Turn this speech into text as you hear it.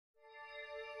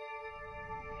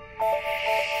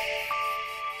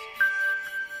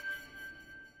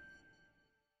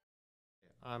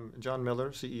I'm Jon Miller,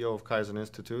 CEO of Kaizen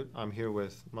Institute. I'm here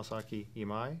with Masaaki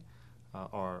Imai,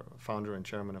 our founder and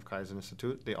chairman of Kaizen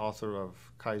Institute, the author of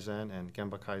Kaizen and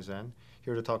Gemba Kaizen,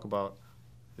 here to talk about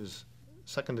his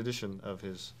second edition of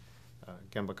his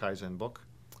Gemba Kaizen book.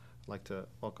 I'd like to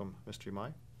welcome Mr.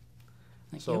 Imai.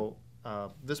 Thank you.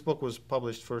 This book was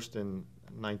published first in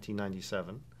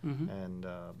 1997, and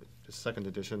the second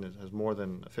edition has more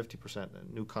than 50%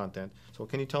 new content. So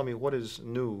can you tell me what is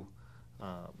new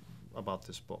about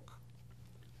this book?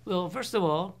 Well, first of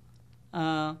all,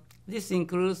 this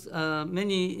includes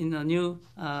many new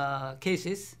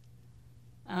cases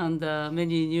and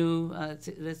many new,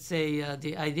 let's say,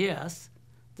 the ideas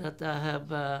that I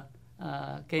have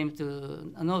came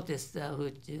to notice,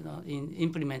 which in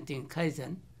implementing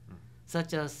Kaizen,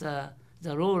 such as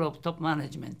the role of top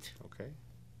management. Okay.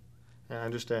 And I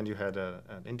understand you had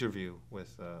an interview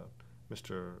with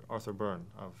Mr. Arthur Byrne,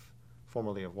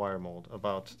 formerly of Wiremold,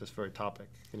 about this very topic.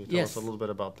 Can you tell us a little bit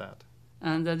about that?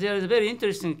 And there is a very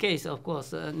interesting case, of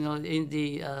course, in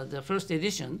the first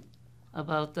edition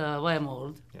about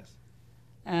Wiremold. Yes.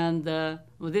 And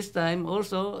this time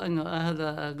also, I had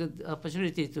a good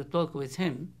opportunity to talk with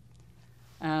him.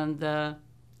 And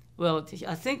well,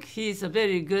 I think he's a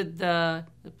very good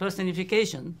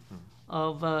personification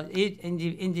of each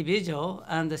individual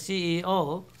and the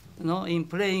CEO, in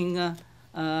playing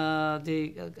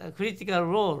the critical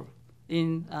role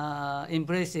in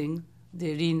embracing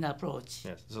the lean approach.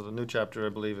 Yes. So the new chapter, I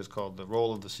believe, is called "The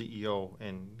Role of the CEO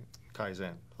in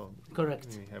Kaizen." So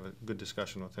correct. We have a good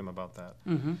discussion with him about that.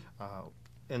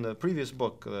 In the previous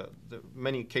book, the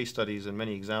many case studies and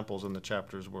many examples in the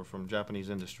chapters were from Japanese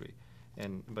industry,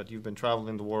 but you've been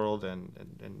traveling the world, and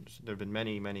there have been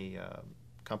many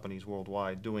companies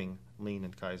worldwide doing lean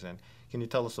and Kaizen. Can you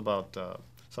tell us about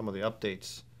some of the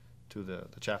updates to the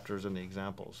chapters and the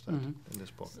examples that in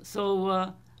this book?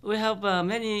 So we have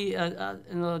many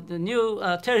the new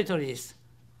territories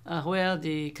where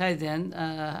the Kaizen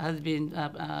has been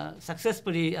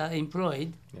successfully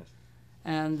employed, yes.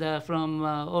 And from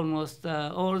almost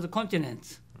all the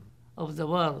continents of the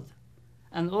world.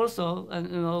 And also,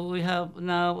 we have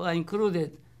now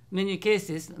included many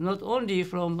cases, not only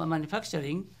from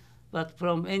manufacturing, but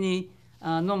from any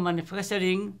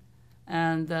non-manufacturing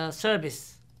and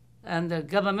service and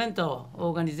governmental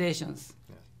organizations,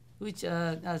 yes. which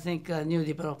I think a new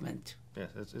development.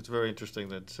 Yes, it's very interesting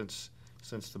that since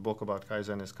the book about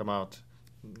Kaizen has come out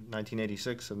in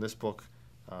 1986, and this book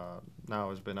now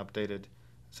has been updated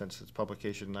since its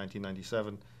publication in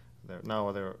 1997.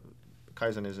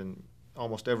 Kaizen is in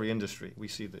almost every industry. We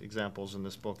see the examples in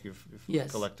this book you've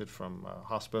yes. collected from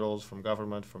hospitals, from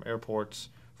government, from airports,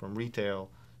 from retail.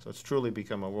 So it's truly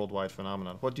become a worldwide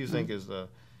phenomenon. What do you think is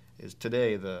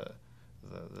today the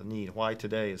need? Why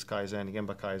today is Kaizen,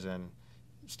 Gemba Kaizen,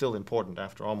 still important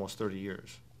after almost 30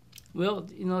 years? Well,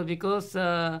 because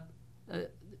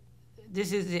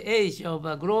this is the age of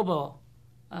global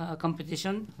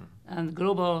competition and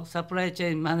global supply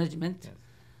chain management, yes.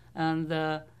 And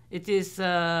it is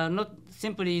not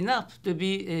simply enough to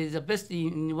be the best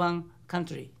in one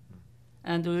country.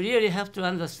 And we really have to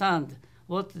understand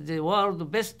what the world's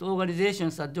best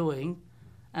organizations are doing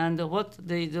and what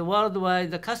the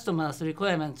worldwide customers'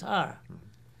 requirements are.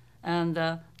 And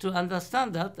to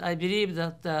understand that, I believe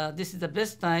that this is the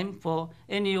best time for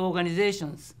any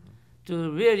organizations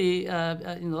to really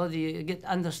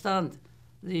understand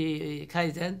the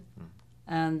Kaizen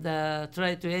and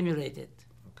try to emulate it.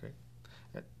 Okay.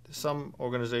 Some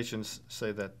organizations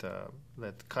say that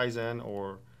Kaizen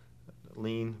or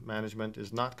lean management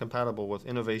is not compatible with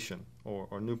innovation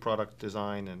or new product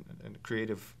design and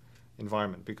creative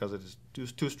environment because it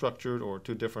is too structured or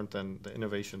too different than the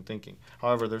innovation thinking.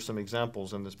 However, there's some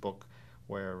examples in this book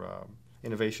where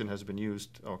innovation has been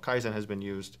used, or Kaizen has been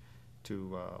used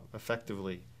to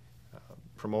effectively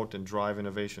promote and drive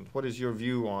innovation. What is your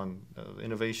view on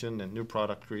innovation and new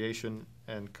product creation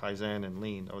and Kaizen and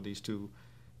lean? Are these two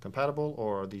compatible,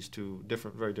 or are these two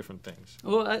very different things?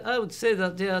 Well, I would say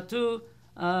that there are two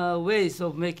ways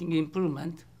of making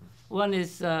improvement. One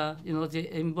is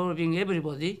involving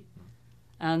everybody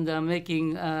and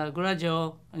making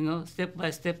gradual,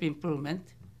 step-by-step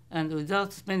improvement, and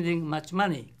without spending much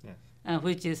money, yes.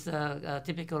 Which is a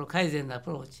typical Kaizen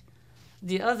approach.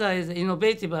 The other is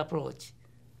innovative approach,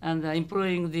 and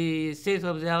employing the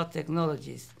state-of-the-art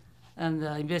technologies and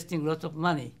investing a lot of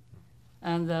money.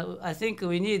 And I think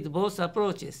we need both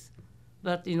approaches.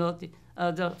 But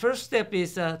the first step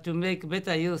is to make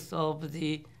better use of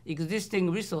the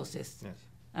existing resources. Yes.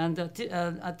 And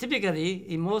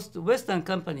typically, in most Western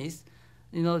companies,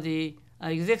 the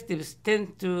executives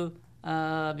tend to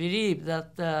believe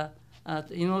that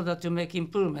in order to make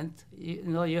improvement,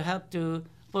 you have to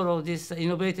follow this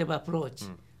innovative approach.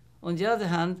 On the other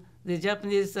hand, the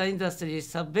Japanese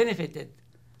industries have benefited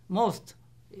most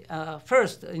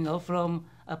first, from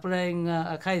applying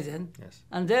Kaizen, Yes.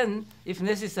 and then, if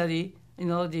necessary,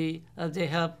 they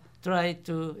have tried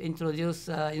to introduce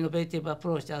innovative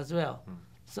approach as well.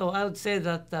 So I would say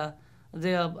that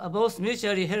they are both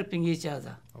mutually helping each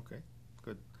other. Okay,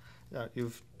 good.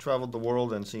 You've traveled the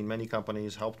world and seen many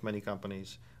companies, helped many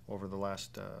companies over the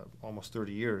last almost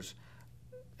 30 years.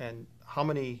 And how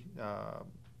many,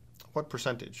 what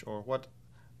percentage or what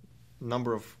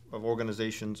number of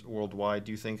organizations worldwide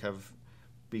do you think have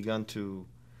begun to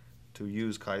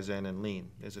use Kaizen and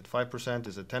Lean? Is it 5%?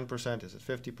 Is it 10%? Is it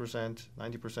 50%?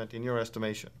 90%? In your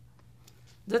estimation?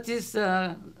 That is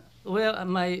where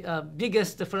my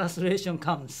biggest frustration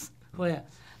comes. Where,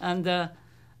 and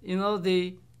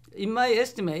in my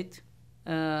estimate,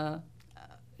 out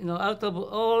of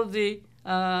all the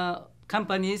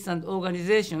companies and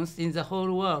organizations in the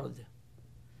whole world,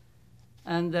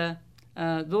 and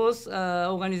those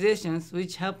organizations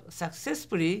which have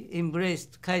successfully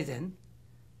embraced Kaizen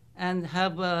and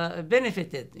have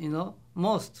benefited,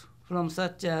 most from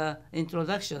such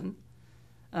introduction,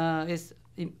 is,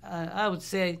 I would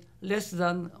say, less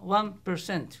than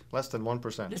 1%. Less than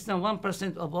 1%. Less than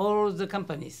 1% of all the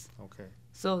companies. Okay.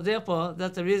 So therefore,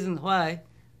 that's the reason why,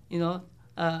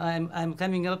 I'm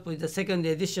coming up with the second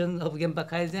edition of Gemba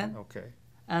Kaizen. Okay.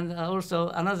 And also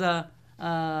another,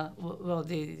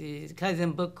 the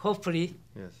Kaizen book, hopefully,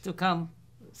 Yes. to come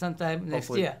sometime next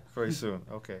Hopefully year. very soon.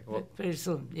 Okay. Well, Very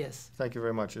soon, yes. thank you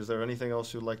very much. Is there anything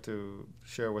else you'd like to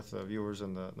share with the viewers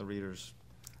and the readers?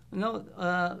 No,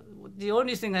 the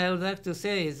only thing I would like to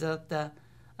say is that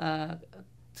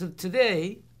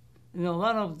today,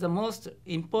 one of the most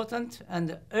important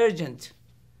and urgent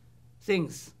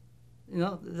things,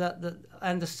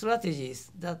 and the strategies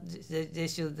that they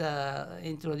should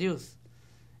introduce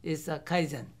is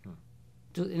Kaizen,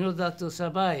 in order to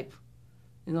survive,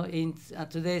 in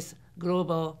today's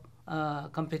global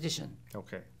competition.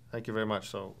 Okay. Thank you very much.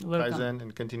 So Welcome. Kaizen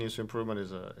and continuous improvement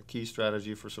is a key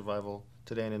strategy for survival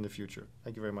today and in the future.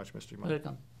 Thank you very much, Mr. Imai.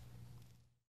 Welcome.